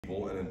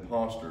people and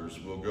impostors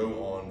will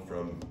go on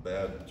from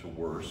bad to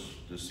worse,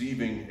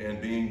 deceiving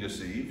and being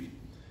deceived.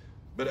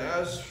 But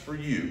as for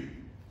you,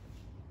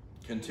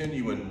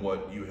 continue in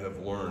what you have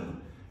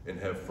learned and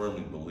have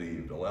firmly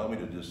believed. Allow me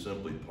to just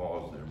simply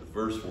pause there. With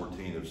verse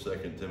 14 of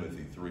 2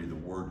 Timothy 3, the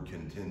word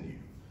continue.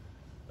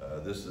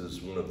 This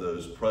is one of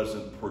those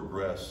present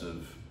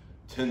progressive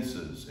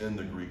tenses in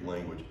the Greek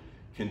language.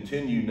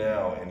 Continue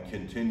now and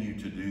continue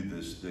to do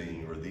this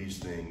thing or these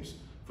things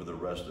for the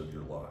rest of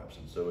your lives.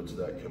 And so it's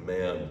that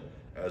command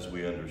as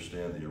we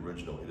understand the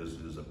original. It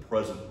is a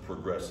present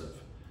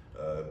progressive.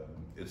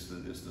 It's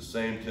the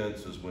same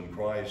tense as when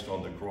Christ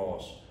on the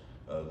cross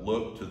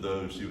looked to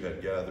those who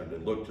had gathered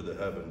and looked to the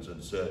heavens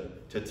and said,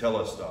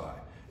 "Tetelestai,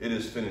 it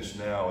is finished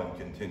now and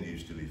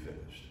continues to be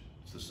finished."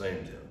 It's the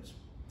same tense.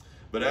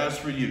 But as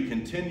for you,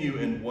 continue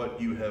in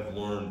what you have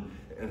learned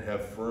and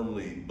have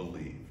firmly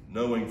believed,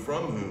 knowing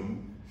from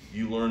whom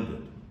you learned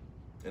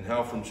it, and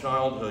how from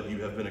childhood you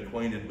have been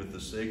acquainted with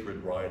the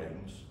sacred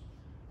writings,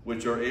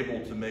 which are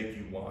able to make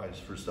you wise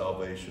for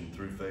salvation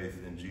through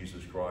faith in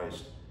Jesus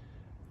Christ.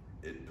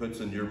 It puts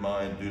in your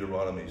mind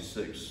Deuteronomy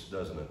 6,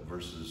 doesn't it?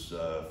 Verses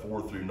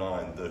 4 through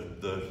 9,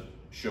 the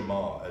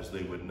Shema, as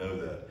they would know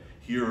that.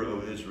 Hear,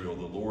 O Israel,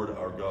 the Lord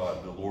our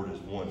God, the Lord is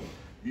one.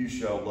 You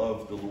shall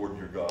love the Lord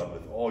your God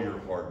with all your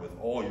heart, with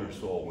all your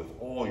soul, with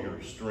all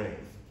your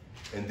strength.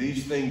 And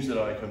these things that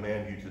I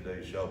command you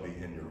today shall be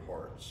in your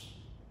hearts.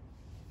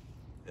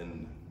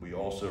 And we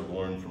also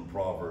learn from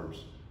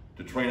Proverbs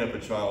to train up a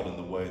child in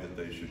the way that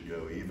they should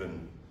go,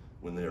 even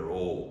when they are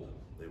old,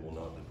 they will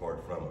not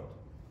depart from it.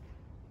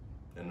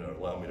 And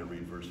allow me to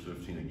read verse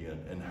 15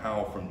 again. And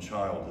how from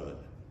childhood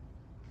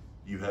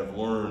you have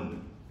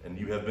learned and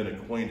you have been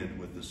acquainted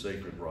with the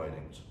sacred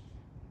writings,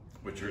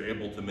 which are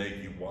able to make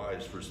you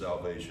wise for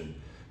salvation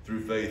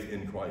through faith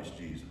in Christ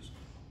Jesus.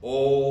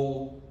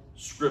 All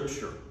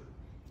Scripture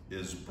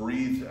is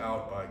breathed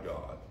out by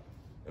God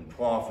and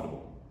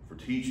profitable for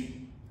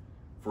teaching,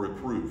 for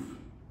reproof,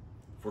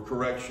 for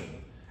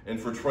correction, and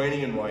for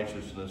training in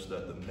righteousness,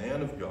 that the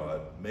man of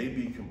God may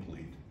be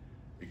complete,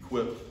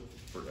 equipped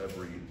for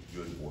every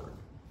good work.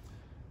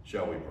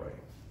 Shall we pray?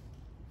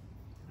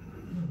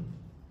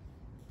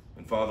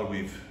 And Father,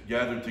 we've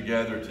gathered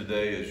together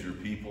today as your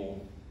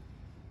people.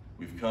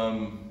 We've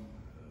come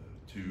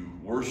to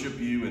worship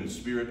you in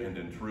spirit and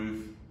in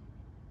truth.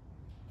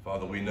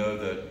 Father, we know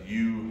that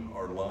you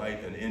are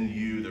light, and in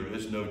you there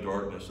is no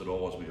darkness at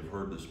all, as we have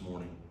heard this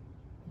morning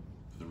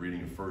through the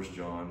reading of 1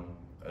 John.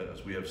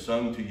 As we have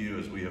sung to you,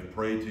 as we have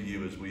prayed to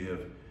you, as we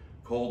have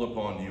called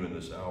upon you in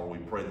this hour, we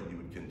pray that you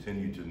would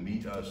continue to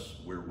meet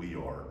us where we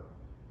are.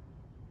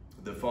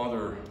 That,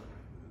 Father,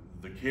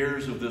 the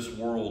cares of this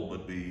world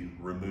would be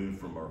removed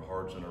from our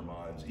hearts and our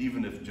minds,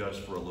 even if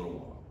just for a little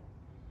while.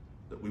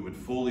 That we would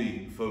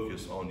fully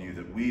focus on you,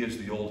 that we, as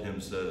the old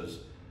hymn says,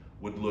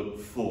 would look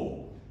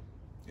full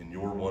in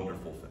your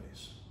wonderful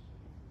face.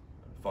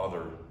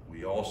 Father,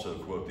 we also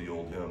quote the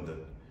old hymn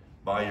that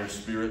by your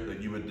Spirit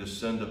that you would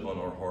descend upon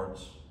our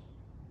hearts,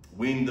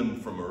 wean them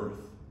from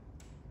earth,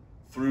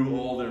 through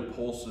all their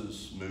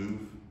pulses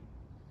move,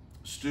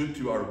 stoop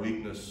to our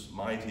weakness,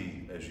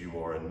 mighty as you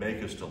are, and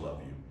make us to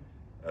love you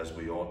as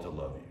we ought to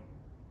love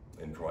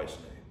you. In Christ's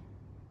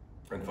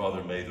name. And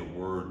Father, may the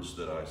words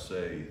that I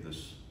say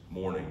this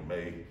morning,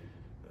 may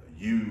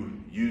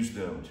you use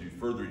them to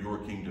further your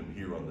kingdom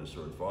here on this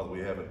earth. Father, we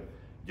haven't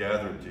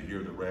gathered to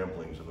hear the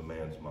ramblings of a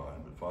man's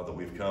mind, but Father,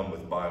 we've come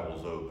with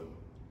Bibles open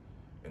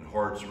and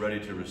hearts ready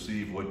to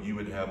receive what you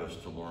would have us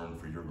to learn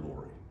for your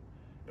glory.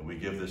 And we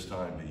give this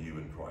time to you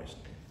in Christ's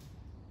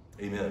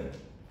name. Amen.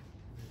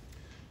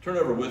 Turn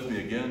over with me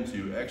again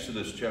to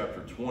Exodus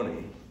chapter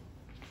 20.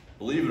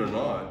 Believe it or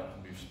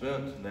not, we've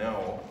spent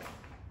now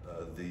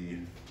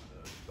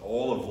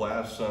all of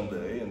last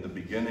Sunday and the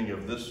beginning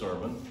of this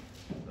sermon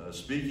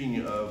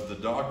speaking of the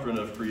doctrine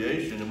of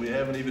creation, and we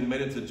haven't even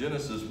made it to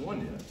Genesis 1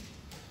 yet.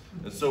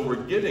 And so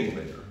we're getting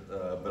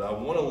there, but I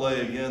want to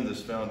lay again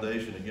this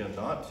foundation again,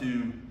 not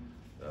to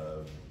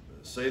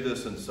say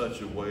this in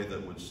such a way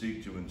that would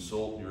seek to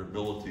insult your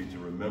ability to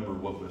remember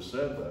what was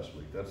said last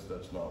week.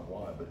 That's not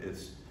why, but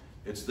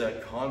it's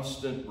that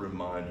constant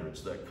reminder,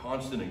 it's that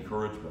constant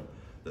encouragement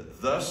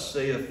that thus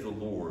saith the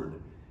Lord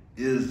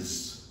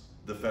is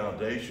the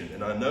foundation.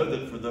 And I know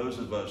that for those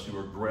of us who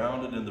are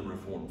grounded in the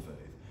Reformed faith,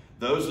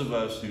 those of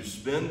us who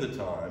spend the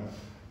time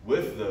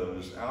with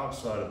those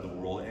outside of the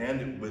world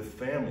and with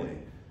family,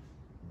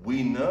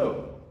 we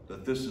know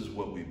that this is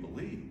what we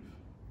believe.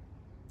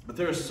 But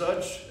there is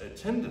such a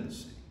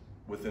tendency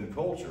within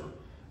culture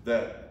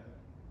that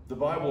the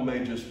Bible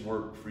may just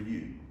work for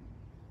you.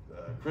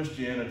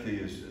 Christianity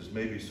is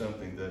maybe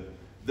something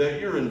that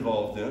you're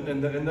involved in,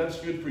 and that's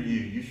good for you.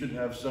 You should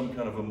have some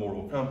kind of a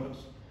moral compass.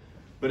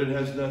 But it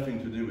has nothing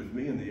to do with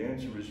me, and the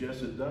answer is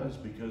yes, it does,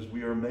 because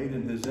we are made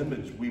in his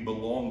image. We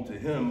belong to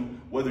him,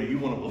 whether you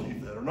want to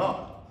believe that or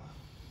not.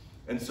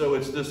 And so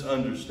it's this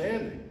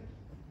understanding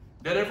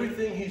that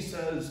everything he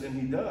says and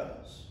he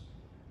does,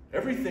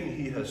 everything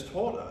he has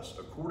taught us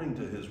according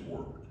to his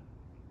word,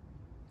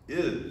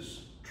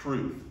 is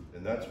truth.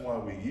 And that's why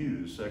we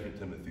use 2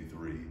 Timothy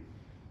 3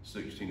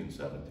 16 and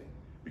 17.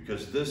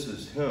 Because this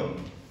is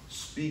him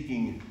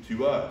speaking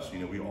to us. You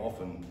know, we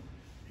often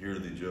hear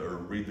or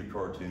read the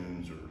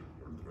cartoons or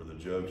the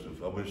jokes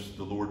of, I wish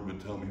the Lord would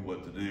tell me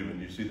what to do.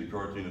 And you see the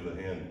cartoon of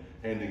a hand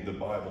handing the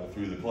Bible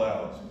through the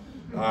clouds.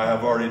 I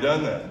have already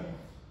done that.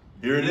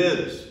 Here it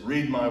is.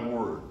 Read my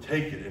word.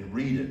 Take it and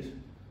read it.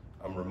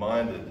 I'm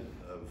reminded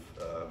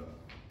of,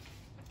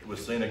 it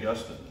was St.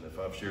 Augustine. And if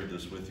I've shared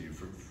this with you,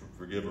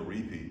 forgive a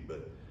repeat.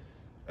 But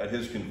at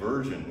his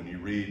conversion, when you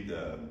read,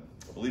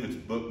 I believe it's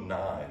book 9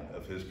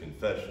 of his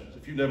Confessions.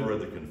 If you've never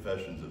read the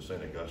Confessions of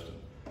St. Augustine,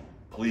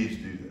 please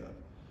do that.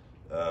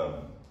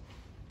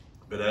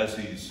 But as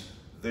he's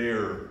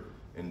there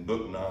in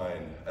book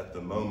 9, at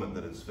the moment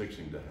that it's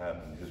fixing to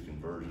happen, his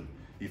conversion,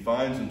 he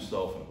finds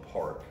himself in a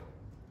park,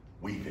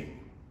 weeping,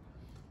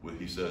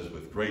 he says,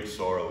 with great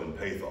sorrow and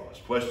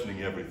pathos,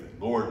 questioning everything.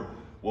 Lord,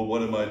 well,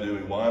 what am I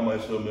doing? Why am I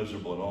so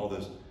miserable and all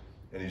this?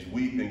 And he's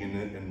weeping,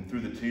 and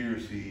through the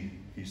tears, he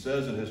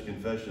says in his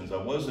Confessions,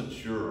 I wasn't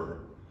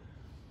sure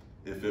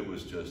if it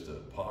was just a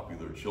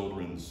popular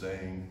children's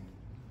saying,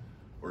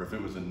 or if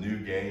it was a new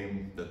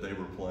game that they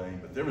were playing,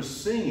 but there was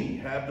singing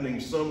happening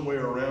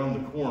somewhere around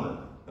the corner.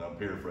 And I'm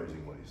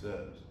paraphrasing what he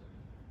says.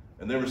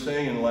 And they were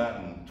saying in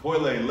Latin, toile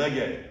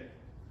lege,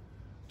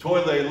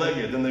 toile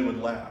lege. Then they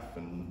would laugh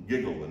and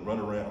giggle and run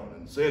around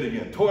and say it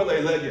again, toile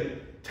lege,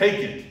 take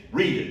it,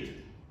 read it.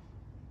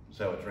 That's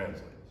how it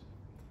translates.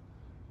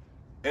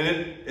 And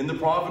it, in the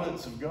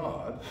providence of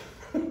God,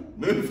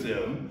 moved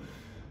him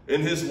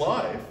in his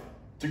life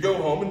to go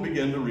home and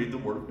begin to read the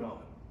Word of God.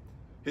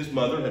 His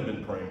mother had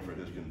been praying for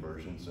his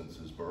conversion since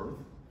his birth.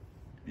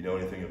 You know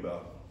anything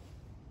about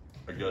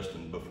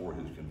Augustine before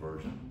his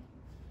conversion?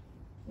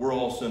 We're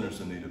all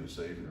sinners in need of a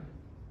Savior.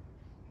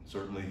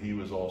 Certainly he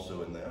was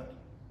also in that.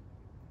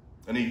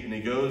 And he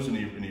goes and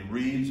he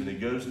reads and he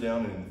goes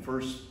down, and the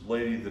first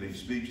lady that he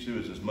speaks to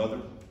is his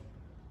mother.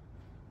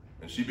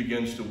 And she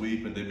begins to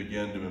weep, and they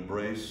begin to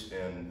embrace,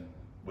 and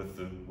with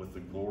the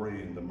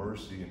glory and the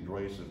mercy and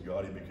grace of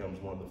God, he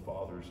becomes one of the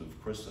fathers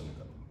of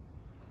Christendom.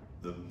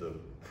 The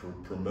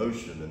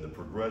promotion and the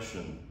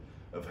progression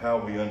of how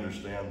we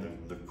understand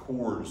the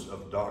cores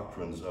of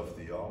doctrines of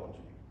theology.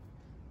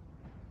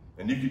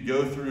 And you could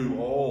go through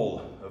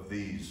all of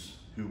these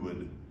who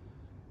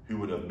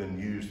would have been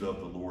used of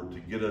the Lord to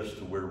get us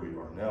to where we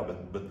are now.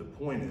 But the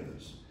point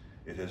is,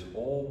 it has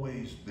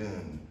always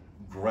been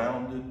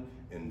grounded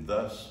in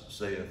thus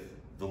saith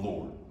the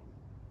Lord.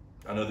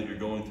 I know that you're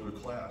going through a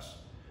class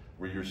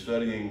where you're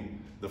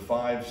studying the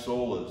 5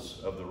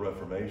 solas of the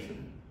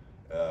Reformation.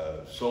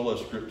 Sola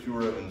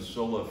Scriptura and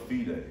Sola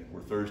Fide were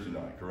Thursday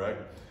night,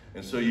 correct?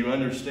 And so you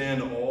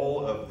understand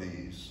all of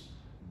these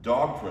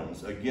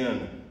doctrines,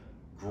 again,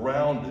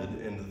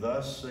 grounded in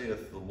thus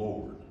saith the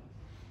Lord,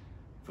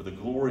 for the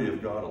glory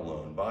of God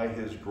alone, by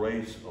his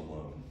grace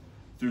alone,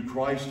 through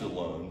Christ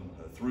alone,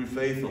 through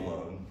faith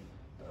alone,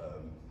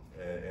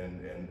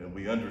 and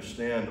we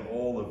understand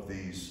all of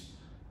these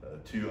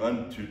to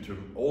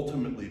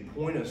ultimately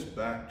point us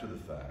back to the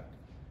fact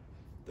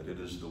that it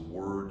is the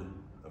Word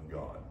of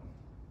God.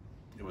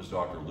 It was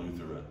Dr.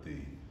 Luther at the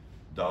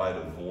Diet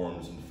of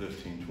Worms in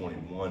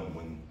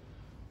 1521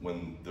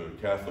 when the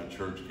Catholic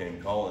Church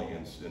came calling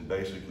and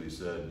basically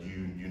said,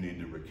 you need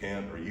to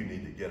recant, or you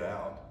need to get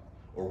out,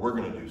 or we're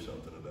going to do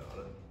something about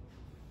it.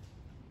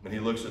 And he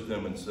looks at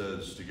them and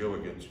says, to go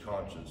against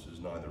conscience is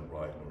neither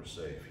right nor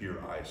safe. Here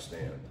I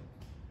stand.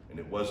 And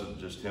it wasn't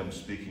just him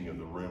speaking of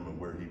the room and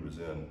where he was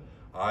in.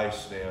 I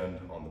stand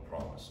on the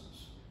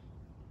promises.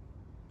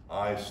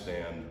 I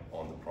stand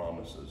on the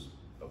promises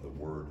of the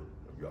Word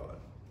of God.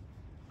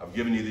 I've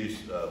given you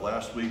these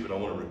last week, but I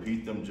want to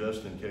repeat them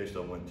just in case I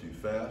went too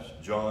fast.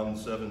 John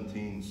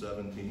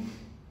 17:17.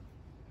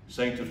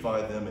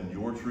 Sanctify them in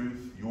your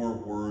truth. Your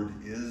word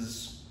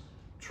is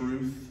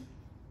truth.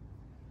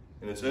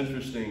 And it's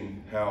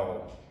interesting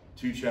how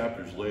 2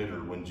 chapters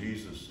later, when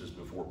Jesus is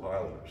before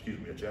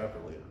Pilate, a chapter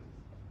later,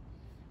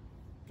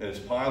 and it's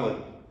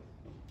Pilate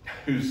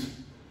who's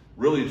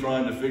really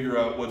trying to figure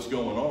out what's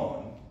going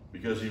on,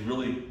 because he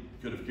really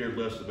could have cared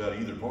less about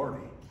either party.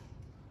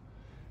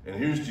 And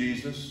here's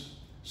Jesus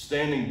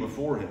standing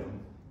before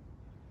him,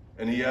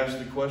 and he asks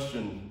the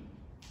question,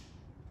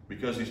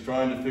 because he's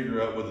trying to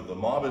figure out whether the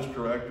mob is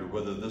correct or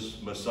whether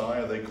this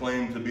Messiah they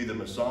claim to be the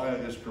Messiah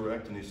is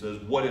correct, and he says,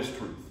 what is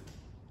truth?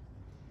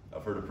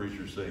 I've heard a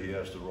preacher say he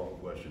asked the wrong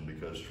question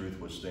because truth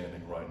was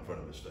standing right in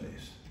front of his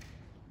face,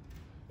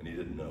 and he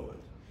didn't know it.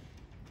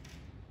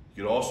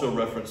 You could also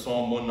reference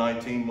Psalm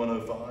 119,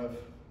 105.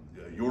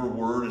 Your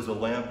word is a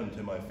lamp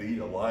unto my feet,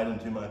 a light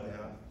unto my path.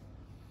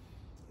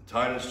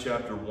 Titus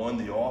chapter 1,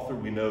 the author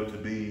we know to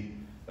be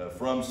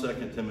from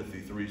 2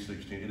 Timothy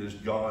 3:16. It is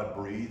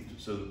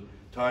God-breathed. So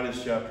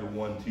Titus chapter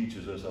 1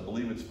 teaches us, I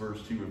believe it's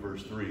verse 2 or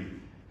verse 3,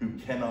 who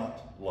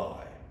cannot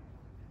lie.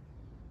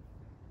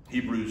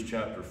 Hebrews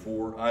chapter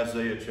 4,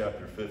 Isaiah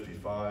chapter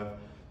 55.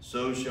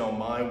 So shall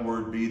my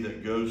word be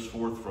that goes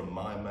forth from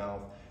my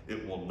mouth.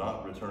 It will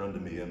not return unto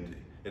me empty.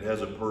 It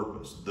has a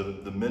purpose.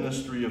 The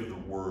ministry of the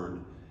word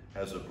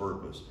has a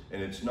purpose.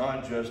 And it's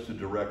not just to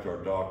direct our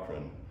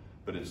doctrine,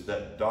 but but it's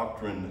that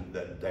doctrine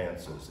that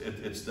dances.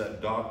 It's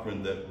that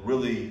doctrine that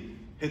really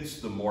hits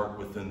the mark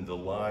within the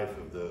life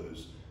of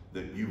those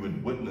that you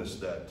would witness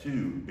that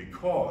to,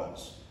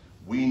 because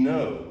we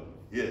know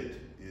it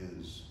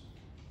is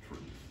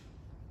truth.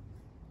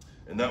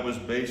 And that was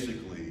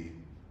basically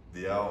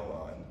the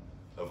outline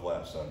of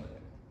last Sunday.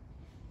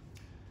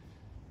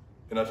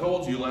 And I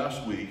told you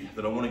last week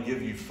that I want to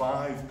give you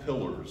 5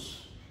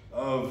 pillars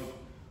of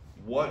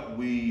what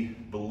we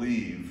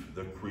believe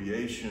the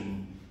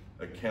creation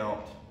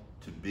account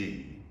to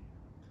be,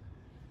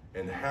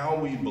 and how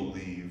we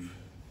believe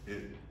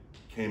it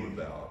came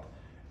about,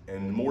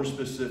 and more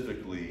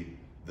specifically,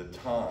 the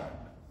time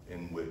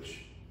in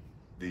which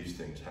these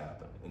things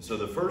happen. And so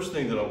the first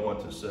thing that I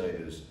want to say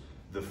is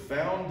the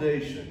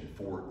foundation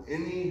for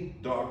any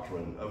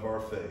doctrine of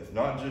our faith,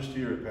 not just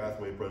here at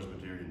Pathway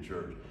Presbyterian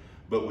Church,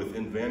 but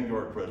within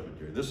Vanguard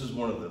Presbytery. This is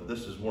one of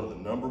the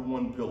number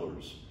one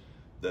pillars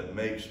that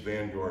makes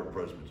Vanguard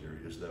Presbytery,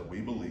 is that we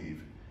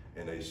believe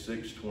in a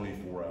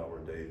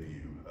 24-hour-day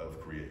view of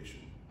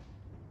creation,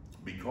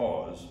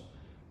 because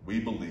we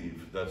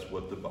believe that's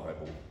what the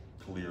Bible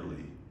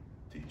clearly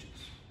teaches.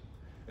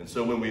 And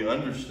so when we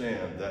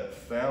understand that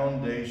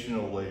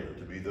foundational layer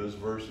to be those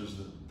verses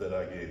that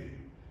I gave you,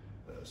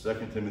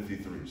 2 Timothy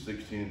 3,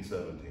 16 and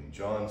 17,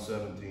 John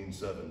 17,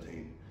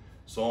 17,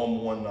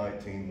 Psalm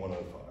 119,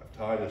 105,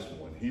 Titus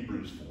 1,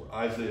 Hebrews 4,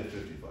 Isaiah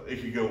 55.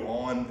 It could go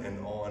on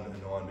and on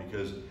and on,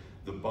 because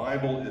the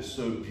Bible is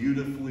so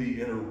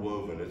beautifully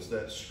interwoven. It's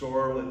that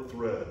scarlet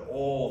thread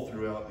all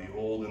throughout the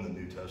Old and the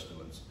New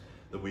Testaments,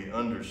 that we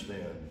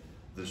understand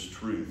this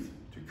truth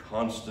to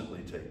constantly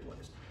take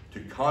place,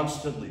 to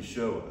constantly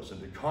show us, and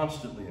to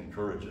constantly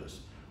encourage us.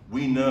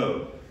 We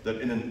know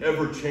that in an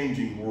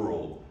ever-changing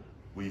world,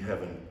 we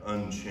have an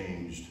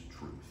unchanged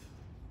truth,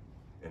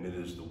 and it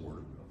is the Word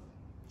of God.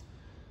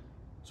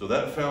 So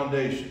that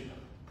foundation,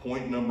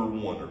 point number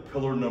 1, or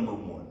pillar number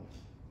 1,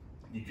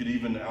 you could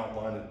even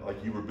outline it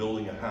like you were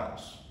building a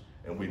house,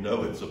 and we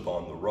know it's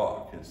upon the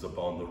rock. It's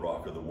upon the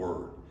rock of the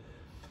Word.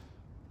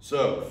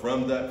 So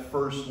from that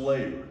first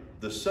layer,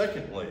 the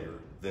second layer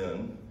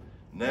then,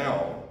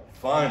 now,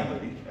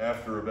 finally,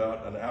 after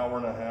about an hour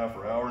and a half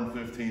or hour and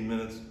 15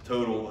 minutes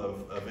total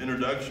of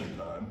introduction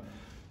time,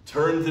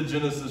 turn to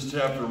Genesis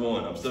chapter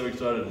 1. I'm so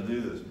excited to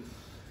do this,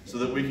 so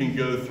that we can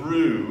go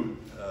through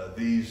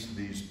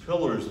these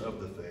pillars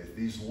of the faith,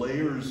 these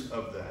layers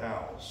of the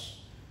house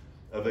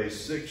of a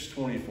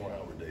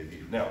 24-hour day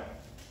view. Now,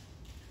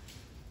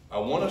 I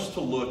want us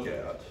to look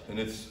at, and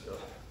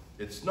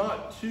it's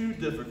not too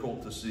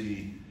difficult to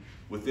see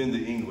within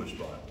the English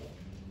Bible,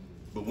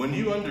 but when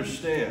you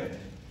understand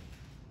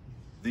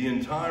the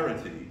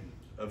entirety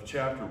of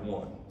chapter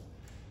 1,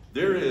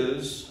 there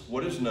is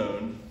what is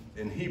known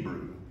in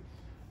Hebrew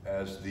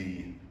as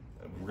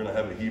we're going to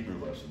have a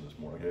Hebrew lesson this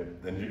morning,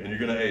 okay? And you're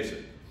going to ace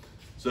it.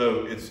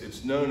 So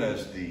it's known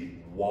as the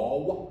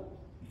waw.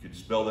 You could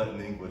spell that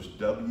in English,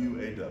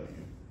 W-A-W,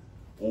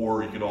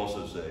 or you could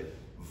also say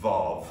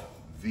vav,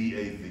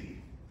 V-A-V.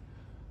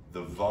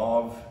 The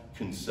vav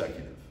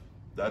consecutive.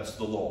 That's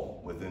the law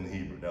within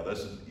Hebrew. Now this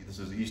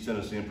is East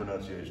Tennessean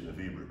pronunciation of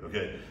Hebrew,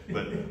 okay?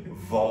 But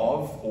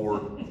vav or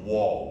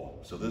waw.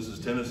 So this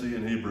is Tennessee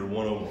and Hebrew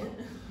 101,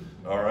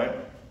 all right?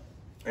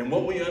 And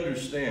what we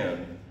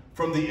understand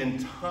from the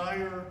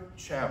entire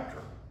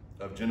chapter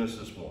of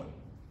Genesis 1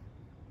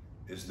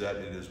 is that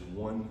it is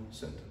one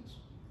sentence.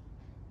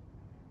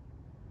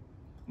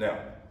 Now,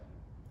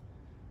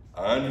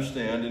 I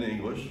understand in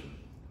English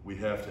we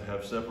have to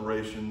have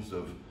separations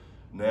of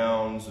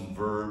nouns and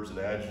verbs and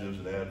adjectives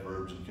and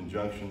adverbs and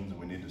conjunctions, and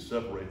we need to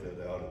separate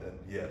that out.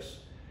 Yes,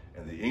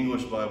 and the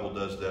English Bible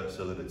does that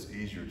so that it's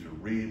easier to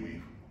read.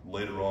 We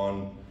later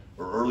on,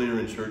 or earlier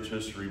in church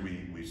history,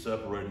 we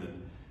separated it,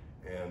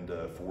 and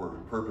for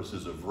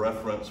purposes of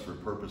reference, for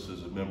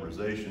purposes of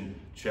memorization,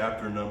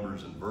 chapter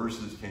numbers and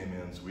verses came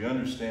in. So we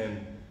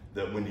understand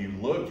that when you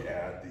look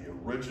at the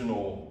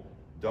original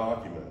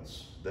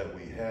documents that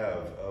we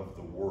have of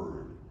the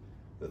Word,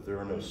 that there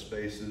are no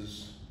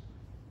spaces,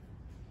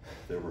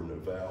 there were no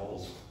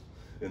vowels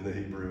in the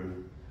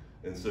Hebrew.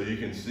 And so you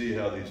can see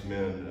how these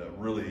men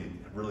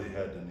really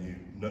had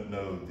to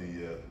know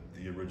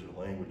the original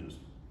languages.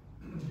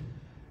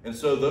 And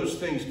so those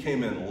things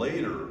came in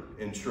later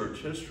in church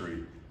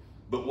history.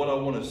 But what I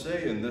want to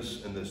say in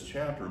this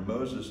chapter,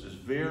 Moses is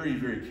very,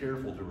 very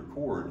careful to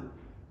record,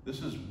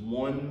 this is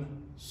one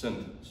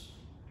sentence.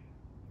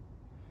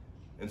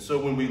 And so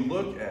when we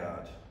look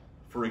at,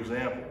 for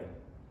example,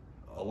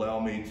 allow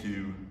me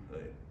to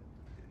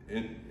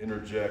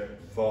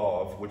interject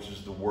vav, which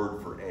is the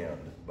word for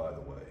and, by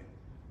the way,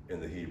 in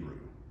the Hebrew.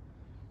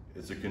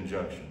 It's a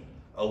conjunction.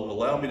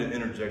 Allow me to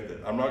interject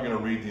that. I'm not going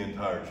to read the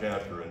entire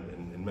chapter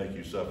and make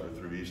you suffer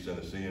through East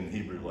Tennessee and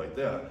Hebrew like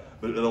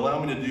that, but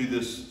allow me to do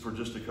this for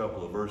just a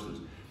couple of verses.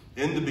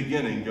 In the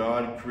beginning,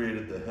 God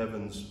created the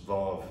heavens,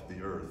 vav,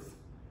 the earth.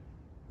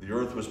 The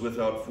earth was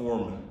without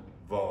form,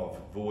 vav,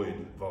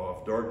 void,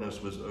 vav. Darkness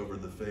was over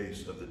the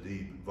face of the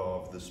deep,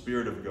 vav. The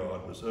Spirit of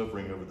God was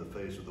hovering over the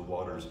face of the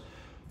waters,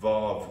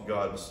 vav.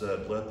 God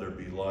said, let there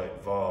be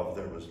light, vav,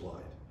 there was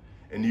light.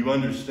 And you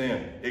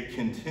understand it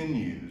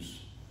continues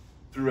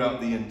throughout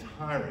the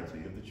entirety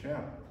of the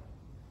chapter.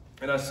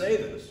 And I say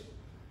this,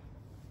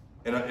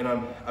 and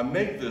I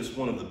make this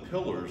one of the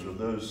pillars or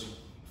those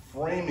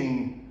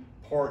framing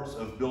parts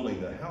of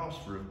building the house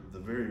for the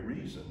very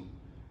reason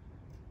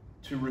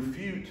to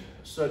refute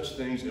such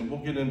things, and we'll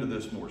get into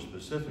this more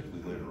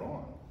specifically later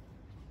on,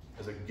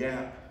 as a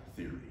gap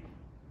theory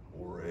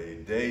or a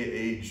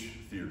day-age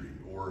theory,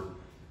 or,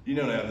 you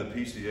know, now in the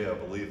PCA, I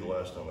believe the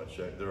last time I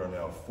checked, there are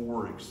now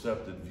 4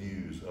 accepted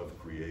views of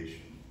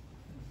creation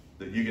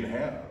that you can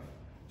have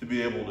to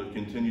be able to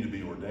continue to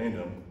be ordained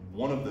in.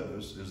 One of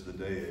those is the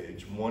day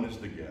age, one is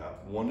the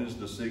gap, one is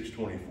the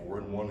 624,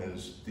 and one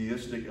is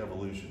theistic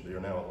evolution. They are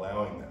now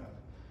allowing that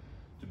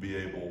to be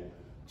able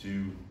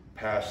to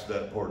pass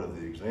that part of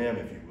the exam,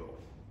 if you will.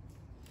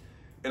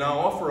 And I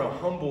offer a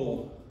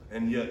humble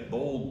and yet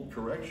bold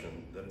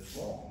correction that it's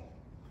wrong.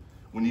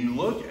 When you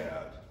look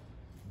at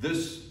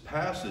this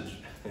passage,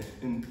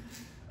 and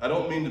I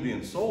don't mean to be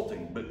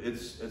insulting, but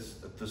it's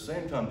at the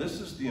same time,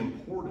 this is the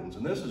importance,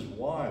 and this is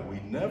why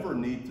we never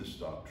need to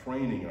stop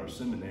training our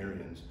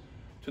seminarians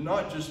to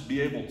not just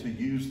be able to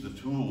use the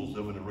tools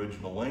of an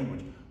original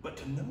language, but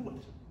to know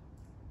it.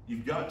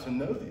 You've got to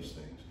know these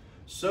things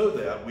so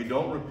that we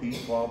don't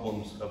repeat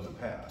problems of the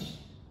past.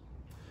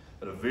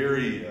 I had a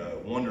very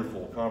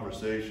wonderful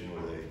conversation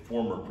with a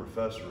former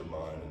professor of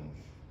mine, and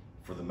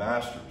for the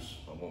masters,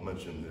 I won't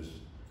mention his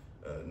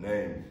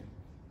name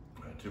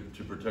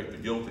to protect the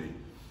guilty,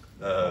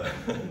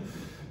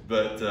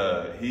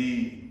 but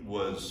he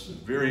was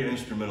very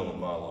instrumental in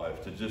my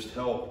life to just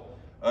help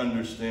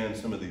understand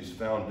some of these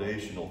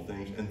foundational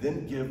things and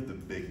then give the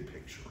big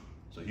picture.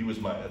 So he was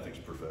my ethics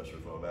professor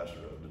from a Master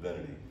of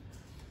Divinity.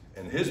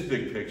 And his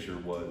big picture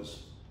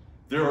was,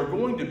 there are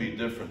going to be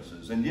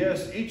differences. And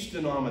yes, each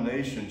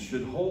denomination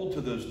should hold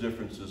to those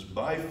differences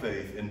by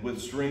faith and with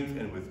strength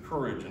and with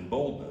courage and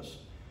boldness.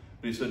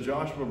 But he said,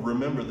 Joshua,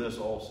 remember this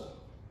also.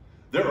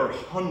 There are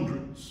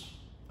hundreds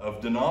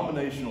of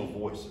denominational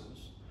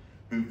voices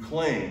who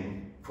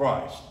claim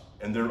Christ,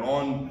 and they're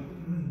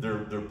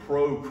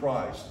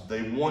pro-Christ.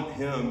 They want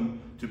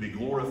him to be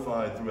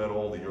glorified throughout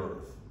all the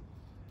earth.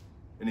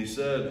 And he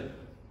said,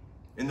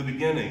 in the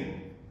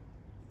beginning,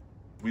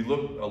 we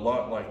look a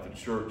lot like the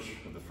church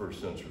of the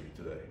first century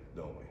today,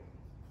 don't we?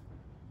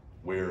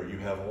 Where you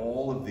have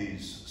all of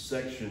these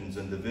sections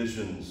and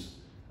divisions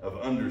of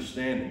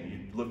understanding.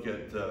 You look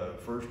at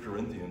 1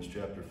 Corinthians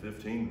chapter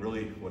 15,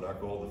 really what I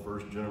call the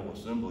first General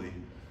Assembly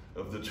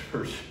of the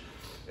church.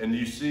 And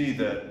you see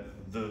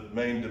that the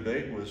main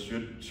debate was,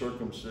 should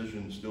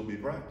circumcision still be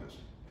practiced?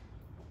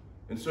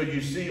 And so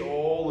you see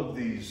all of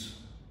these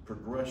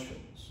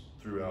progressions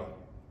throughout.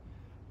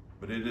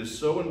 But it is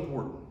so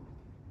important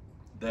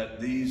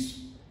that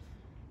these,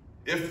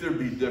 if there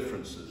be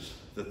differences,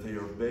 that they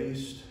are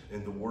based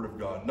in the Word of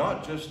God,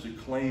 not just to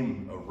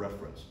claim a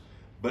reference,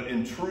 but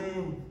in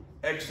true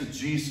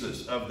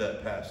exegesis of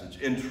that passage,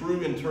 in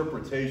true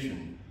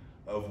interpretation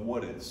of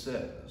what it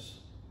says.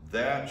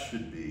 That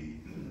should be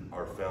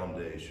our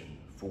foundation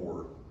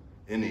for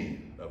any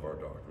of our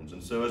doctrines.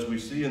 And so as we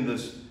see in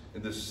this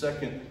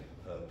second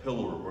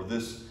pillar, or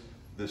this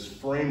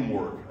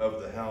framework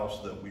of the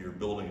house that we are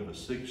building of a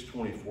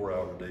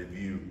 624-hour day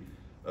view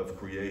of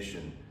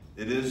creation,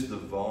 it is the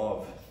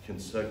Vav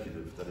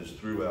consecutive that is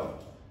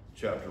throughout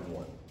chapter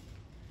 1.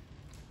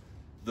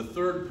 The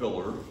third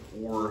pillar,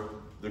 or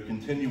the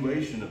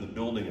continuation of the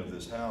building of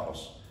this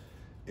house,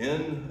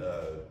 in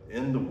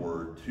the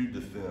word to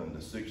defend the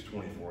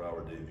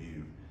 624-hour day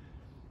view,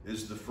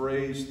 is the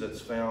phrase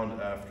that's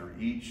found after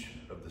each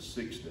of the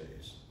 6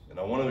 days. And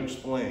I want to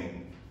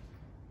explain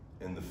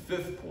in the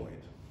 5th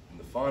point, in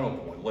the final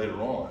point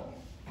later on,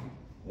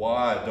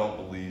 why I don't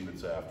believe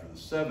it's after the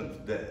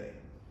 7th day.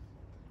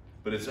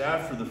 But it's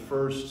after the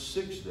first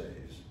 6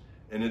 days,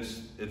 and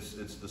it's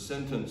the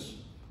sentence,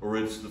 or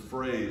it's the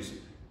phrase,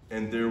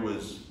 and there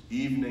was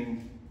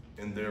evening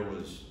and there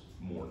was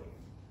morning.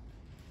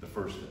 The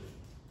first day,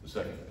 the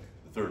second day,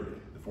 the third day,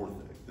 the fourth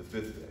day, the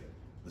 5th day,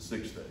 the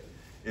 6th day.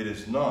 It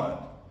is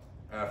not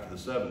after the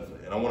 7th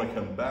day. And I want to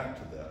come back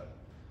to that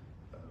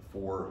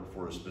for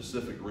a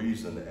specific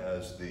reason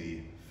as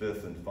the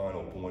 5th and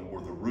final point, or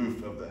the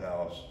roof of the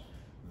house,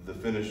 the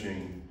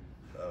finishing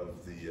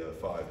of the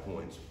 5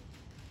 points.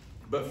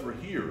 But for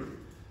here,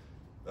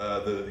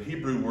 the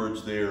Hebrew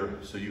words there,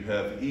 so you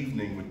have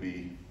evening would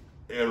be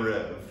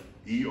erev,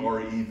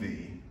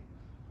 E-R-E-V.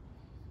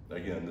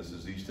 Again, this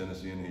is East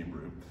Tennessee in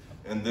Hebrew.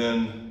 And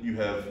then you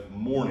have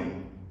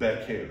morning,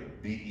 beker,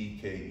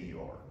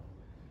 B-E-K-E-R.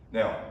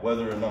 Now,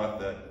 whether or not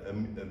that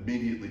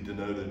immediately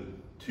denoted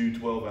 2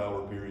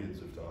 12-hour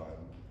periods of time,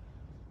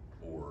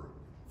 or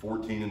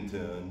 14 and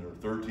 10, or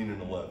 13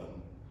 and 11,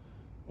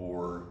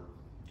 or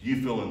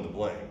you fill in the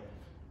blank,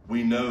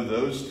 we know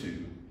those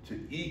two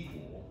to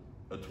equal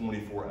a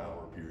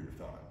 24-hour period of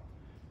time.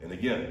 And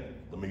again,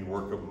 let me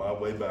work my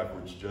way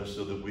backwards just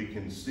so that we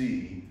can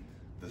see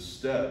the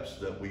steps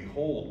that we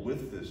hold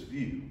with this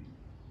view.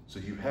 So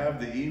you have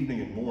the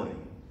evening and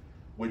morning,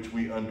 which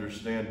we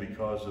understand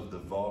because of the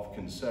Vav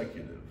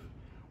consecutive,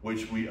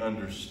 which we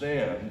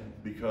understand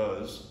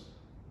because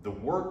the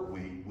work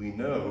week we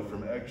know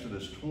from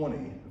Exodus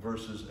 20,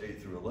 verses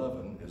 8 through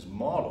 11, is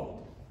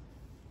modeled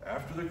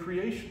after the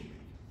creation week.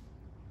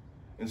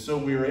 And so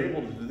we are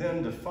able to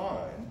then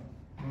define,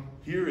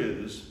 here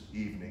is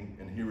evening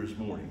and here is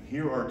morning.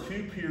 Here are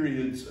two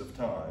periods of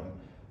time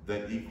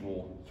that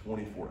equal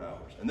 24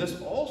 hours. And this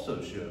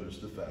also shows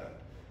the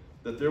fact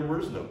that there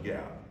was no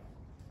gap.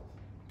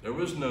 There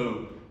was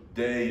no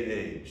day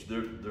age.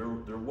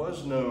 There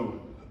was no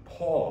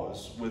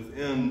pause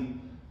within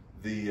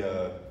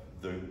the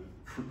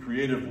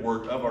creative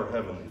work of our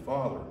Heavenly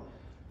Father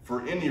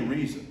for any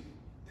reason.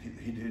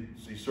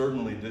 He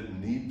certainly didn't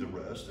need the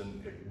rest.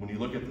 And when you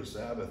look at the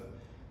Sabbath,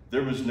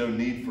 there was no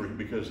need for it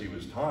because he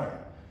was tired.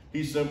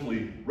 He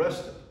simply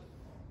rested.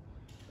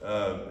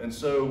 And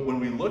so when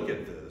we look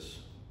at this,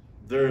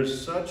 there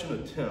is such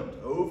an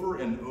attempt over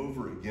and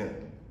over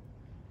again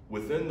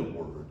within the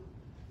Word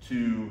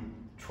to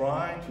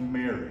try to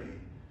marry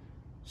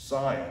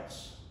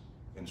science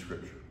and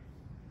Scripture.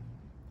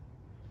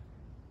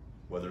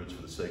 Whether it's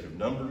for the sake of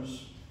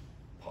numbers,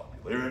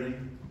 popularity,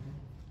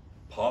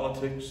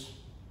 politics,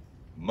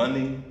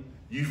 money,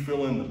 you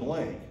fill in the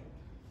blank.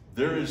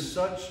 There is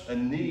such a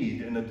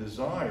need and a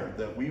desire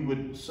that we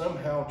would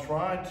somehow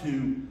try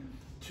to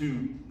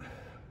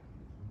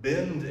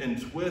bend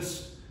and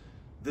twist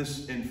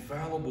this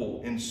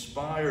infallible,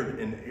 inspired,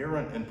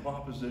 inerrant, and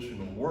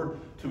propositional word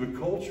to a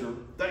culture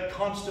that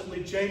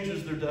constantly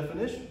changes their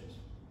definitions.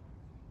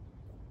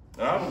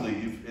 And I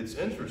believe it's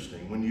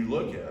interesting when you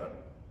look at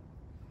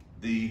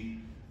the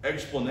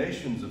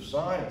explanations of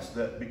science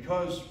that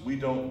because we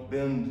don't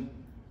bend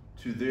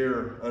to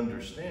their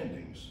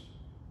understandings,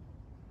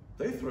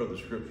 they throw the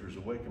Scriptures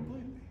away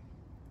completely.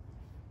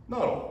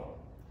 Not all,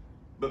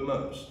 but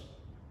most.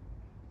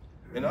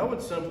 And I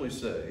would simply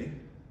say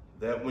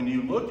that when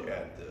you look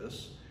at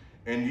this,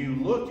 and you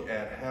look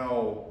at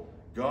how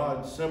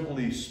God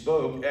simply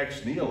spoke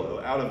ex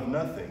nihilo, out of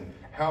nothing,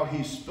 how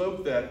he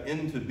spoke that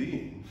into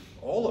being,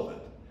 all of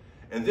it,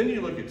 and then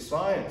you look at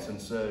science and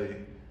say,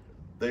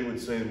 they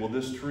would say, well,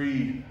 this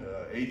tree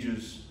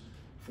ages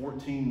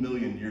 14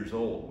 million years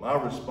old.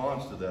 My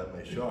response to that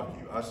may shock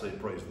you. I say,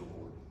 praise the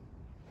Lord.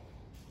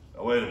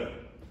 Now, wait a minute.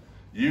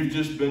 You've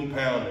just been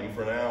pounding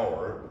for an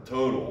hour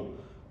total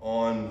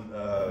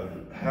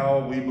on how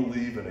we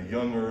believe in a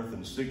young earth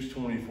and 6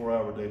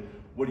 24-hour days.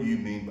 What do you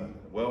mean by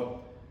that?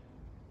 Well,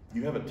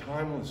 you have a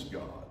timeless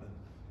God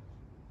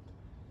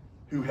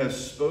who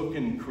has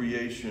spoken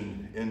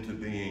creation into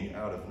being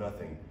out of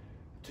nothing.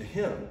 To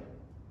him,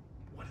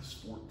 what is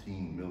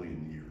 14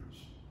 million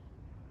years?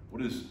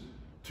 What is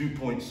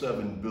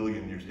 2.7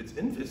 billion years?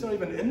 It's not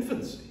even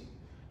infancy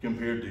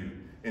compared to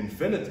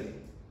infinity.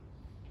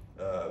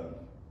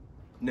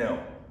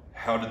 Now,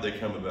 how did they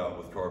come about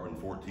with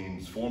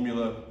carbon-14's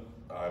formula?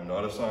 I'm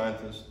not a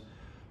scientist,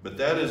 but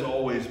that has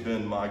always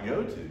been my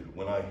go-to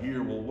when I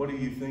hear, well, what do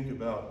you think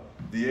about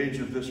the age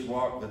of this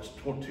rock that's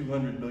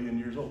 200 million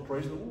years old?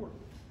 Praise the Lord.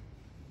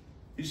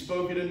 He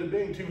spoke it into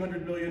being.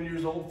 200 million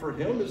years old for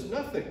him is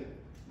nothing.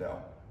 Now,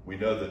 we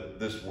know that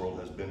this world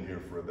has been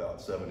here for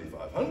about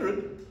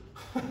 7,500.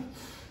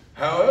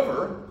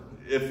 However,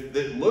 if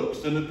it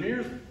looks and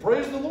appears,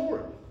 praise the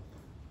Lord.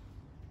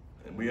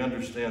 And we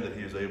understand that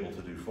he is able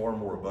to do far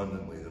more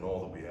abundantly than all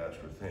that we ask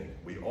or think.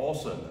 We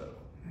also know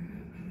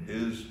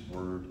his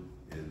word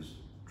is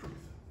truth.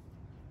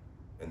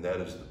 And that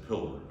is the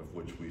pillar of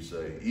which we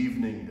say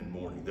evening and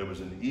morning. There was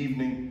an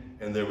evening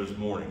and there was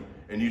morning.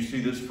 And you see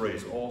this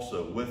phrase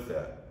also with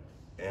that,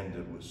 and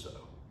it was so.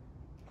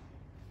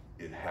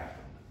 It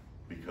happened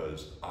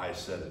because I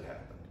said it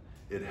happened.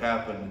 It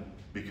happened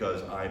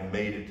because I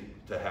made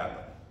it to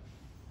happen.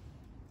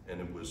 And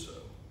it was so.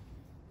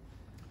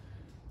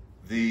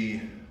 The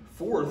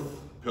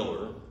fourth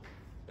pillar,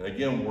 and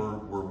again,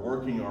 we're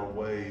working our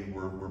way,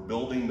 we're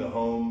building the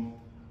home,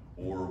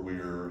 or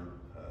we're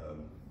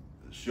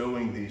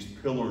showing these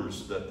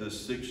pillars that this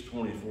 6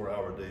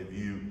 24-hour day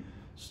view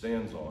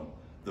stands on.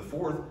 The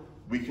fourth,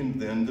 we can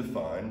then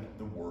define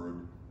the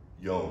word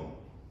yom.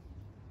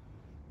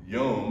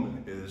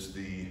 Yom is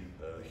the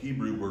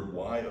Hebrew word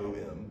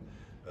Y-O-M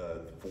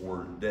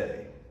for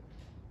day.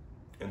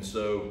 And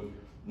so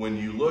when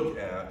you look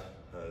at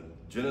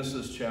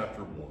Genesis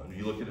chapter 1,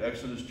 you look at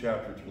Exodus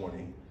chapter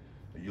 20,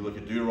 you look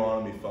at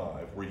Deuteronomy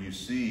 5, where you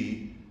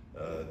see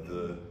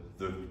the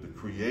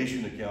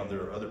creation account.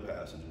 There are other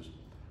passages.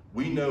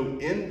 We know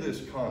in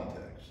this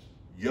context,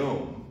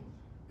 Yom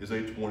is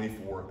a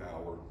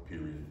 24-hour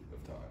period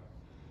of time.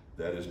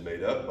 That is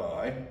made up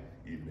by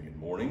evening and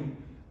morning.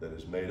 That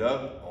is made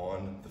up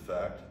on the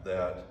fact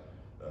that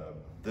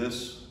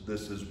this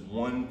is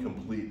one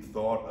complete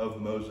thought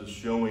of Moses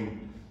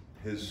showing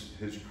his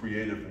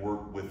creative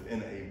work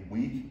within a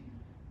week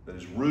that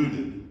is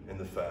rooted in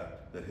the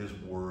fact that his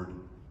word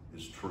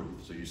is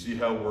truth. So you see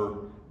how we're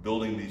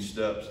building these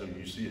steps, and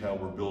you see how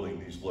we're building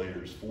these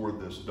layers for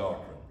this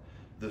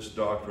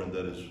doctrine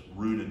that is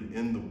rooted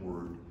in the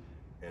word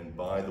and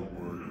by the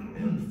word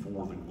and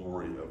for the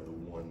glory of the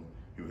one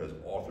who has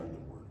authored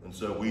the word. And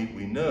so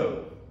we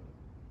know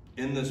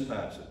in this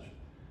passage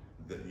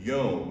that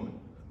yom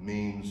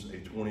means a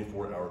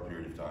 24-hour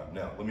period of time.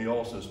 Now, let me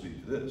also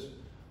speak to this.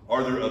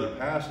 Are there other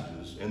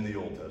passages in the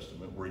Old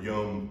Testament where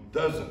yom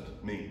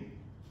doesn't mean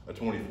a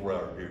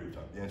 24-hour period of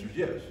time? The answer is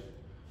yes.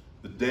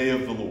 The day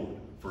of the Lord,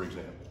 for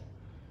example.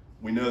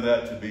 We know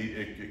that to be,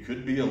 it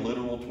could be a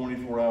literal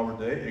 24-hour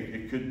day.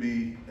 It could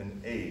be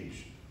an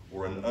age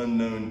or an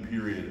unknown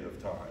period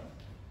of time.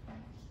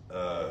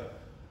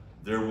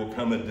 There will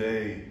come a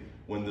day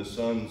when the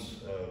sons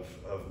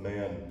of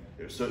man,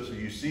 so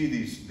you see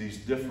these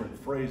different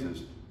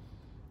phrases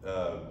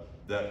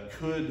that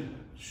could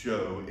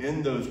show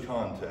in those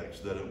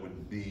contexts that it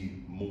would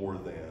be more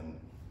than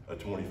a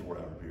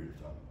 24-hour period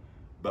of time.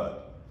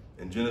 But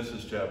in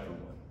Genesis chapter 1,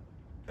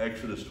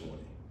 Exodus 20,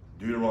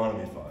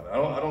 Deuteronomy 5,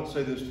 I don't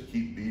say this to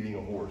keep beating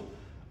a horse.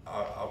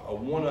 I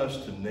want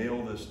us to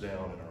nail this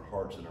down in our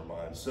hearts and our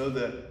minds so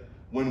that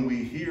when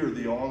we hear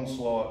the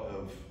onslaught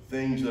of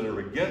things that are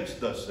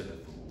against us, saith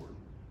the Lord,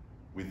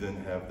 we then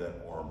have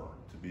that armor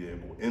to be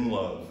able, in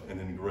love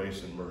and in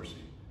grace and mercy,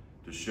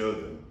 to show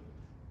them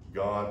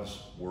God's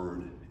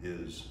word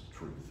is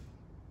truth.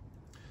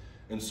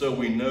 And so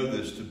we know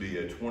this to be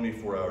a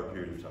 24-hour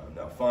period of time.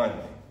 Now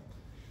finally,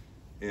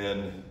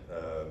 in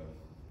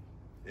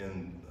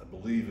I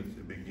believe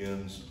it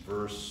begins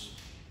verse,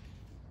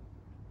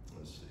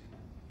 let's see,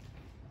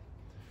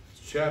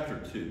 it's chapter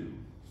 2,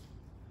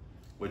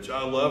 which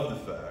I love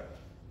the fact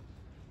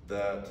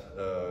that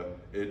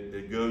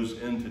it goes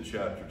into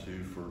chapter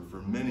 2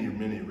 for many,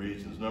 many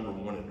reasons. Number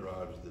one, it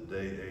drives the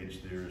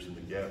day-age theorists and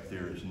the gap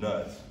theorists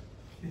nuts,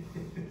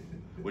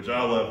 which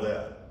I love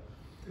that.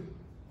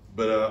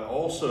 But I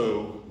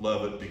also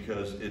love it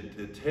because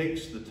it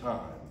takes the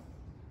time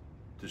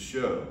to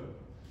show,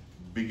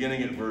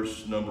 beginning at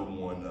verse number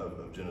 1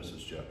 of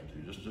Genesis chapter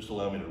 2. Just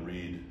allow me to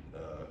read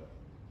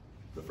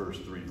the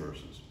first 3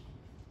 verses.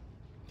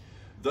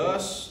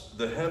 Thus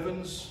the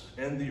heavens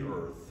and the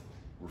earth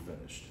were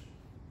finished,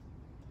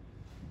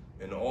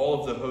 and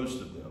all of the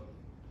host of them.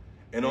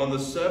 And on the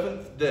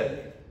 7th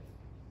day,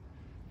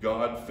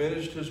 God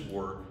finished his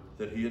work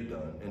that he had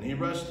done, and he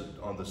rested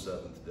on the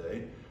 7th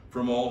day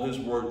from all his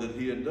work that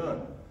he had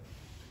done.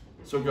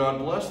 So God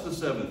blessed the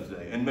 7th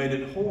day and made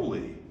it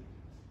holy,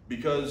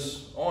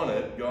 because on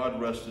it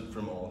God rested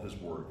from all his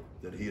work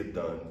that he had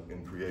done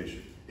in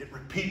creation. It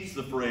repeats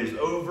the phrase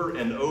over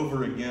and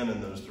over again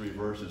in those 3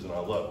 verses, and I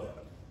love that.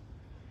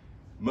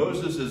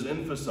 Moses is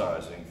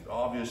emphasizing,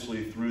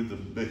 obviously through the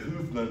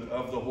behoovement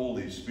of the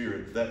Holy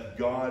Spirit, that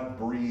God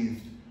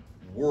breathed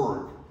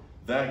work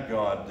that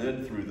God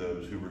did through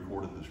those who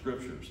recorded the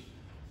scriptures.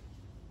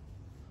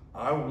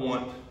 I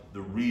want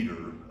the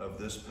reader of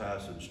this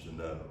passage to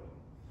know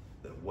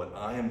that what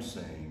I am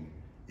saying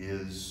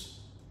is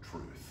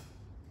truth.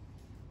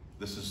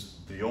 This is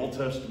the Old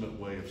Testament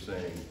way of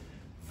saying,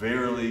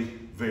 verily,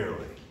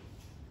 verily.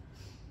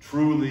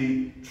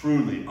 Truly,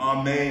 truly,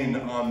 amen,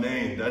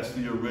 amen. That's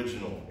the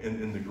original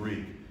in the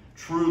Greek.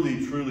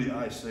 Truly, truly,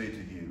 I say to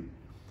you.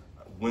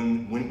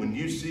 When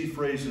you see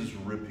phrases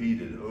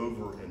repeated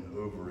over and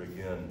over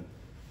again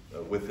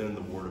within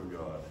the Word of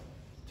God,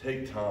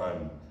 take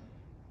time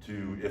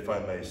to, if I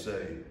may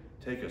say,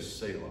 take a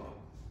Selah.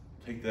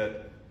 Take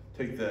that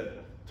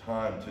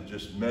time to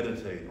just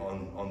meditate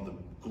on the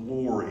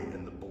glory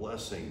and the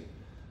blessing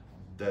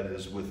that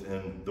is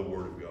within the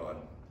Word of God.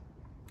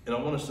 And I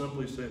want to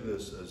simply say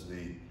this as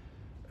the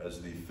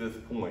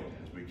 5th point,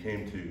 as we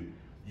came to,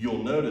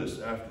 you'll notice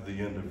after the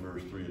end of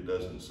verse 3, it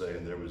doesn't say,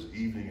 and there was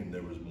evening and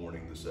there was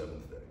morning the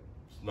 7th day.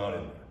 It's not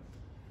in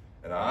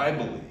there. And I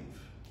believe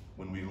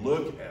when we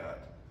look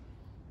at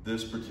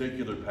this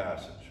particular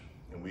passage,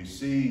 and we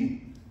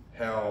see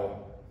how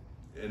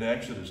in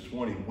Exodus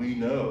 20, we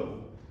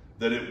know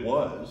that it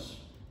was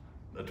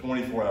a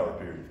 24-hour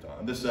period of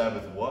time. The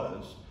Sabbath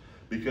was,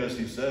 because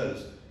he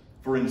says,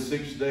 for in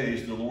 6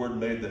 days the Lord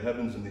made the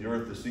heavens and the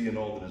earth, the sea, and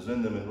all that is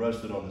in them, and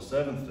rested on the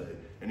 7th day.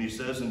 And he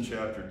says in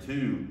chapter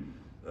 2,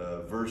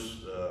 verse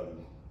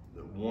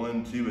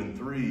 1, 2, and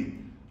 3,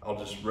 I'll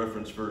just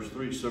reference verse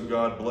 3. So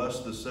God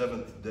blessed the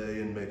 7th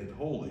day and made it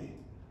holy.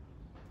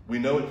 We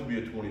know it to be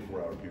a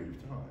 24-hour period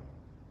of time.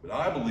 But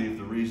I believe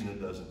the reason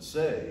it doesn't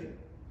say,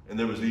 and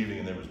there was evening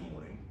and there was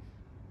morning,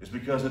 is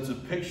because it's a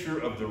picture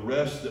of the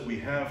rest that we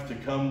have to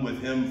come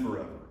with him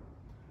forever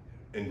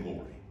in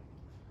glory.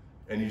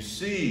 And you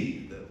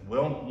see that,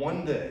 well,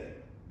 one day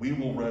we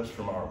will rest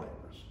from our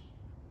labors.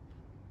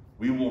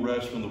 We will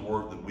rest from the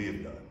work that we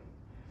have done.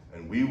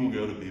 And we will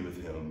go to be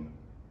with him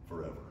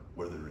forever,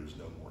 where there is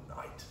no more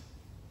night,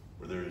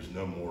 where there is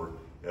no more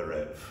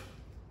erev.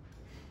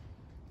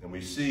 And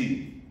we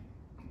see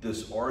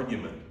this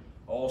argument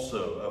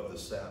also of the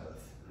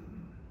Sabbath,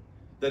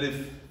 that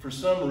if for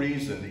some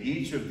reason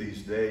each of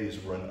these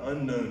days were an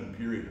unknown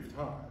period of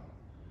time,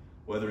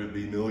 whether it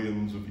be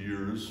millions of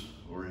years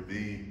or it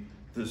be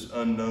this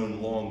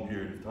unknown long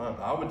period of time,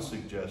 I would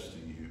suggest to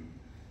you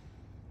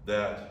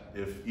that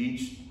if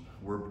each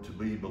were to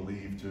be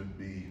believed to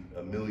be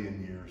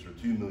 1,000,000 years or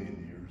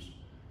 2,000,000 years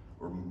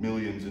or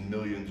millions and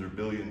millions or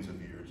billions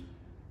of years,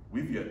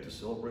 we've yet to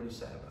celebrate a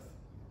Sabbath.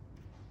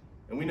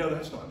 And we know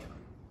that's not true,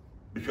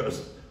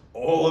 because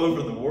all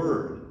over the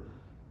Word,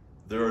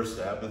 there are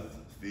Sabbath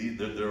feet,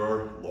 there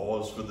are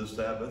laws for the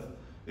Sabbath.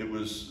 It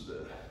was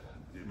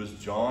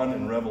John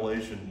in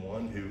Revelation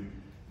 1 who,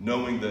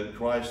 knowing that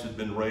Christ had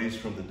been raised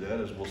from the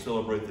dead, as we'll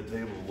celebrate the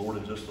table of the Lord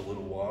in just a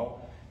little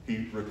while,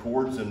 he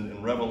records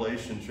in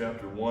Revelation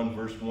chapter 1,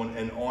 verse 1,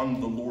 and on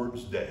the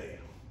Lord's day,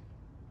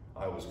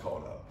 I was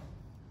caught up.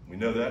 We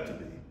know that to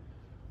be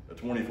a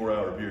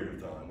 24-hour period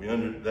of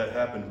time. That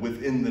happened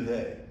within the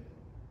day.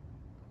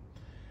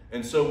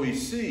 And so we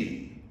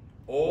see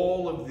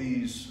all of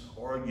these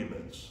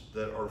arguments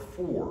that are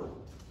for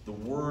the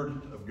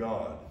Word of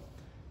God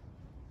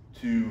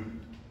to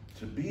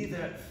be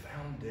that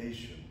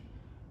foundation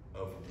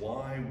of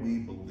why we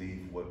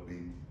believe what we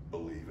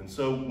believe. And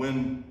so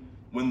when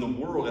the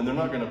world, and they're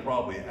not going to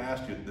probably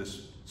ask you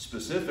this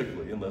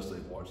specifically unless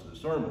they've watched the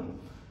sermon,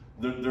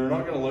 they're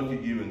not going to look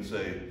at you and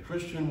say,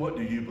 Christian, what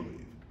do you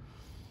believe?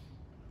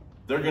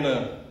 They're going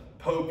to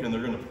poke and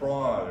they're going to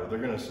prod, or they're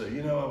going to say,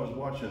 you know, I was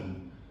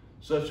watching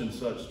such and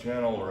such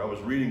channel, or I was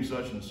reading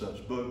such and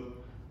such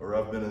book, or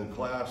I've been in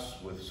class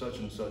with such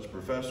and such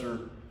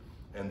professor,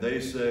 and they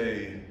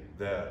say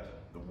that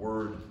the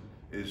Word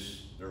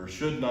is, or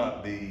should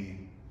not be,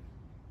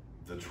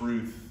 the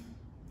truth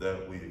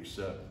that we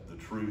accept, the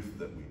truth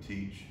that we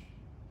teach.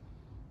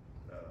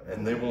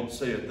 And they won't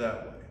say it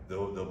that way.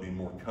 They'll be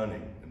more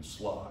cunning and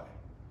sly.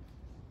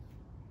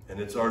 And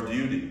it's our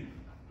duty,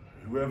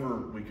 whoever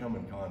we come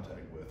in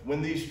contact with,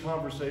 when these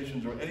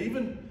conversations are, and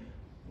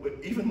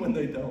even when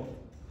they don't,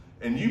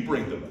 and you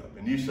bring them up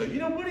and you say, you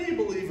know, what do you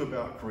believe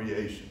about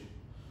creation?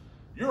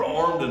 You're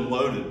armed and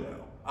loaded now.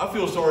 I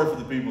feel sorry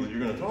for the people that you're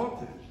going to talk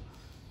to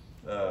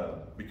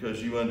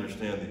because you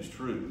understand these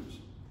truths.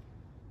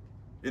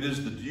 It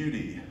is the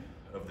duty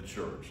of the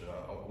church.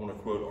 I want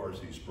to quote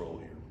R.C. Sproul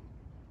here.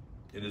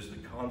 It is the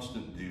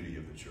constant duty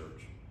of the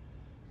church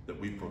that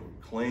we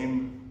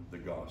proclaim the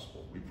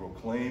gospel. We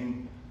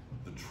proclaim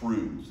the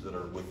truths that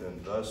are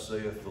within thus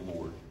saith the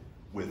Lord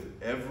with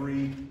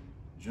every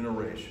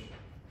generation,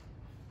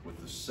 with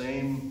the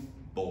same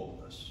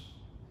boldness,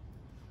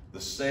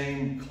 the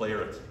same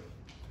clarity,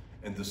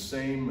 and the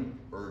same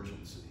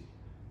urgency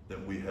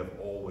that we have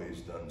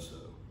always done so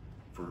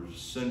for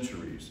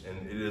centuries.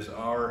 And it is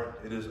our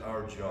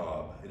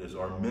job, it is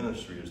our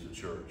ministry as the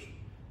church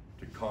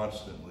to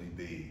constantly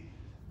be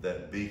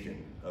that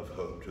beacon of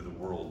hope to the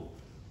world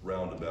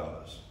round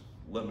about us.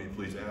 Let me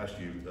please ask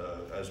you,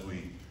 as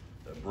we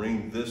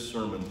bring this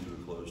sermon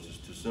to a close,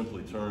 just to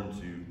simply turn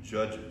to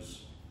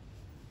Judges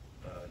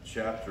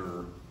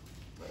chapter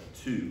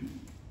 2.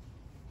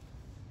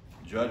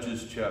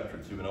 Judges chapter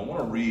 2. And I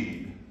want to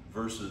read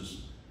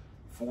verses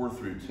 4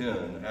 through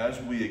 10 as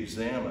we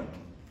examine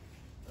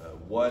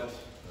what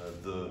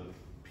the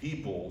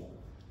people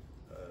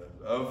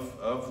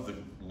of the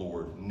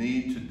Lord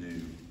need to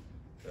do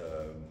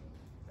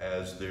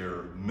as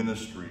their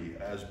ministry,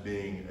 as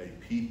being a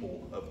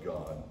people of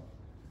God.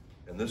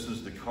 And this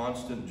is the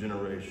constant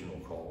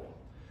generational call.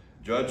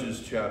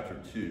 Judges chapter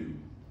 2,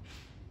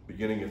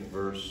 beginning at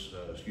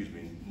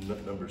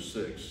number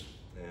 6,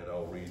 and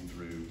I'll read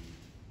through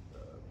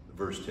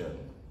verse 10.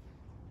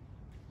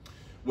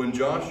 When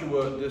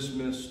Joshua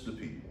dismissed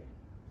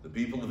the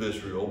people of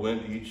Israel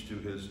went each to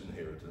his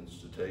inheritance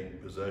to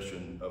take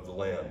possession of the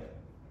land.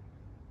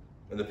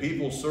 And the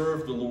people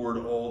served the Lord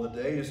all the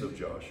days of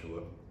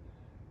Joshua,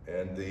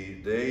 and the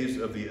days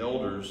of the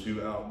elders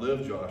who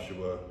outlived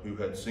Joshua, who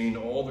had seen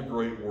all the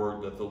great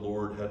work that the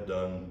Lord had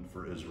done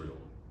for Israel.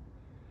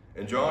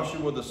 And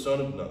Joshua the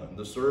son of Nun,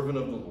 the servant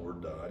of the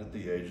Lord, died at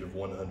the age of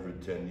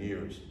 110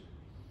 years.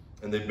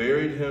 And they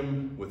buried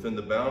him within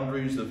the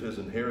boundaries of his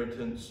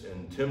inheritance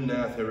in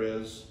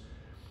Timnath-Heres,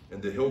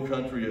 in the hill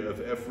country of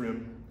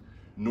Ephraim,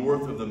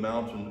 north of the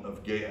mountain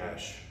of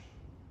Gaash.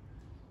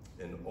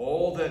 And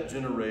all that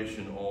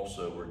generation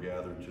also were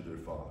gathered to their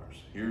fathers.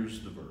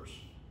 Here's the verse.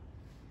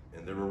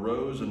 And there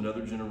arose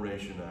another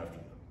generation after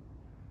them,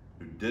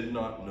 who did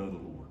not know the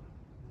Lord,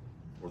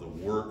 or the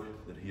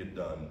work that he had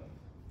done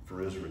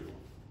for Israel.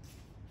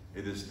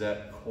 It is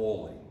that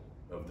calling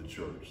of the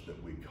church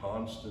that we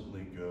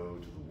constantly go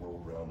to the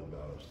world round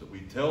about us, that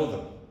we tell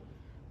them,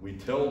 we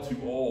tell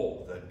to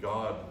all that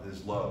God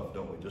is love,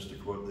 don't we? Just to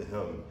quote the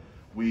hymn,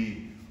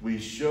 we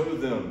show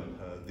them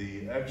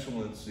the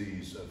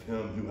excellencies of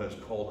him who has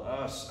called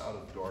us out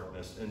of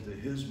darkness into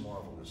his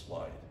marvelous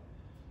light.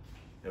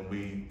 And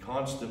we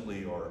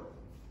constantly are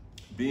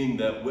being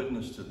that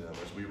witness to them,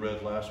 as we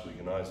read last week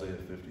in Isaiah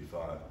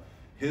 55.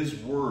 His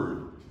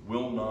word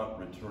will not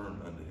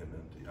return unto him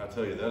empty. I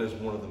tell you, that is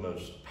one of the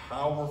most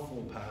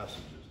powerful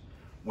passages.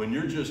 When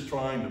you're just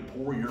trying to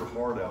pour your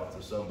heart out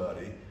to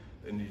somebody,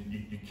 and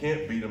you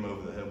can't beat them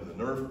over the head with a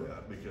Nerf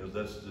bat, because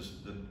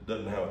that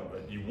doesn't how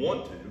you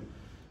want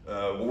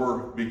to,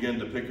 or begin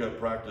to pick up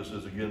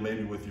practices again,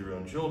 maybe with your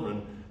own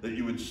children, that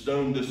you would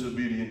stone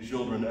disobedient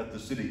children at the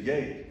city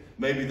gate.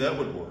 Maybe that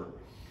would work,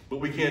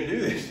 but we can't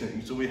do these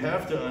things. So we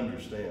have to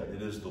understand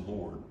it is the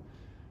Lord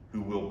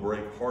who will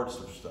break hearts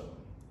of stone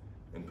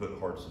and put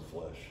hearts of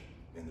flesh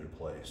in their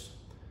place.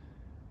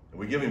 And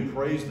we give him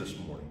praise this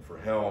morning for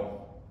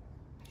how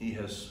he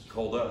has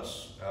called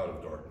us out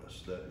of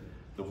darkness. That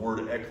the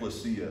word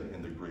ecclesia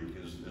in the Greek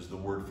is the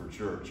word for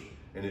church,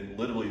 and it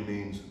literally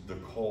means the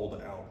called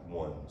out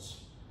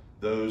ones,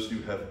 those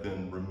who have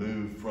been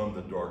removed from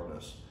the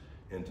darkness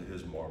into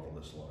his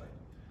marvelous light.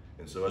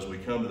 And so as we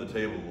come to the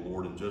table of the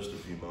Lord in just a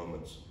few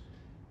moments,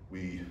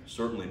 we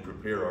certainly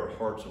prepare our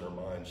hearts and our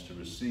minds to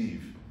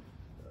receive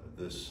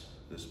this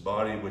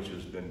body which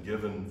has been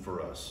given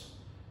for us,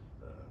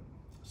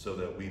 so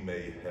that we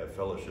may have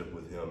fellowship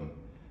with him,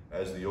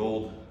 as the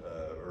old,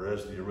 or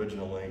as the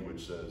original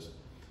language says,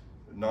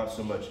 not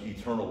so much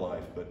eternal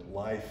life, but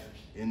life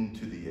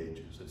into the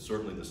ages. It's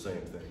certainly the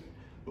same thing,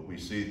 but we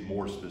see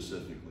more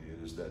specifically,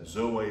 it is that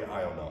Zoe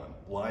Ionon,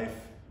 life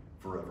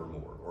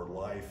forevermore, or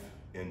life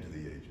into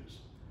the ages.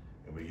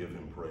 And we give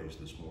him praise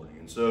this morning.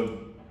 And so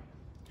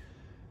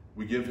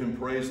we give him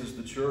praise as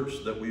the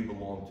church that we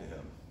belong to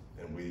him,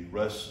 and we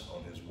rest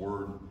on his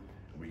word,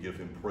 and we give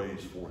him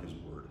praise for his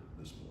word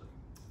this morning.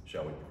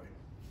 Shall we pray?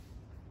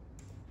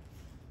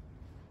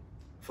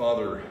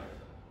 Father,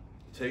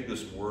 take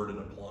this word and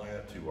apply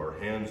it to our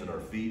hands and our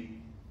feet,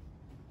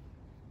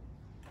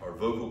 our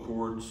vocal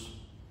cords,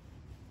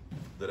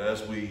 that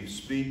as we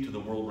speak to the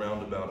world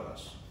round about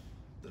us,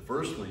 that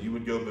firstly you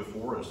would go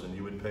before us and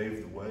you would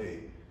pave the way,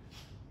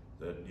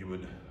 that you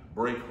would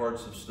break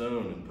hearts of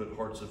stone and put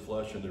hearts of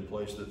flesh in their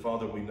place, that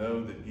Father, we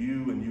know that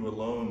you and you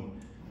alone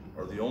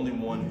are the only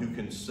one who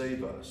can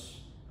save us,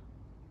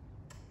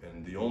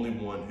 and the only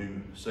one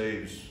who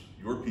saves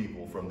your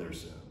people from their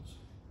sins.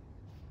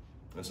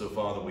 And so,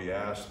 Father, we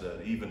ask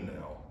that even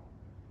now,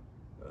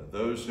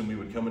 those whom we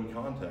would come in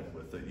contact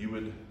with, that you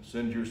would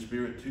send your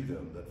Spirit to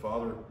them, that,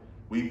 Father,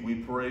 we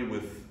pray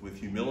with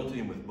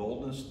humility and with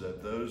boldness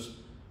that those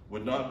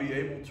would not be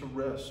able to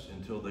rest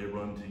until they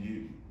run to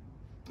you.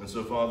 And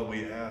so, Father,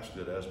 we ask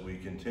that as we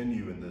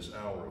continue in this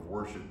hour of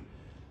worship,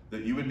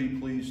 that you would be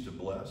pleased to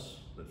bless,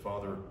 that,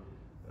 Father,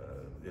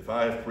 if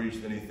I have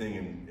preached anything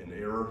in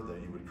error,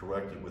 that you would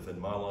correct it within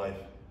my life,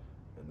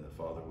 and that,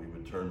 Father, we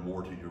would turn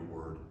more to your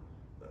word,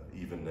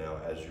 even now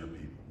as your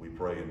people. We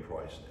pray in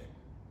Christ's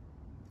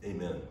name.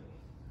 Amen.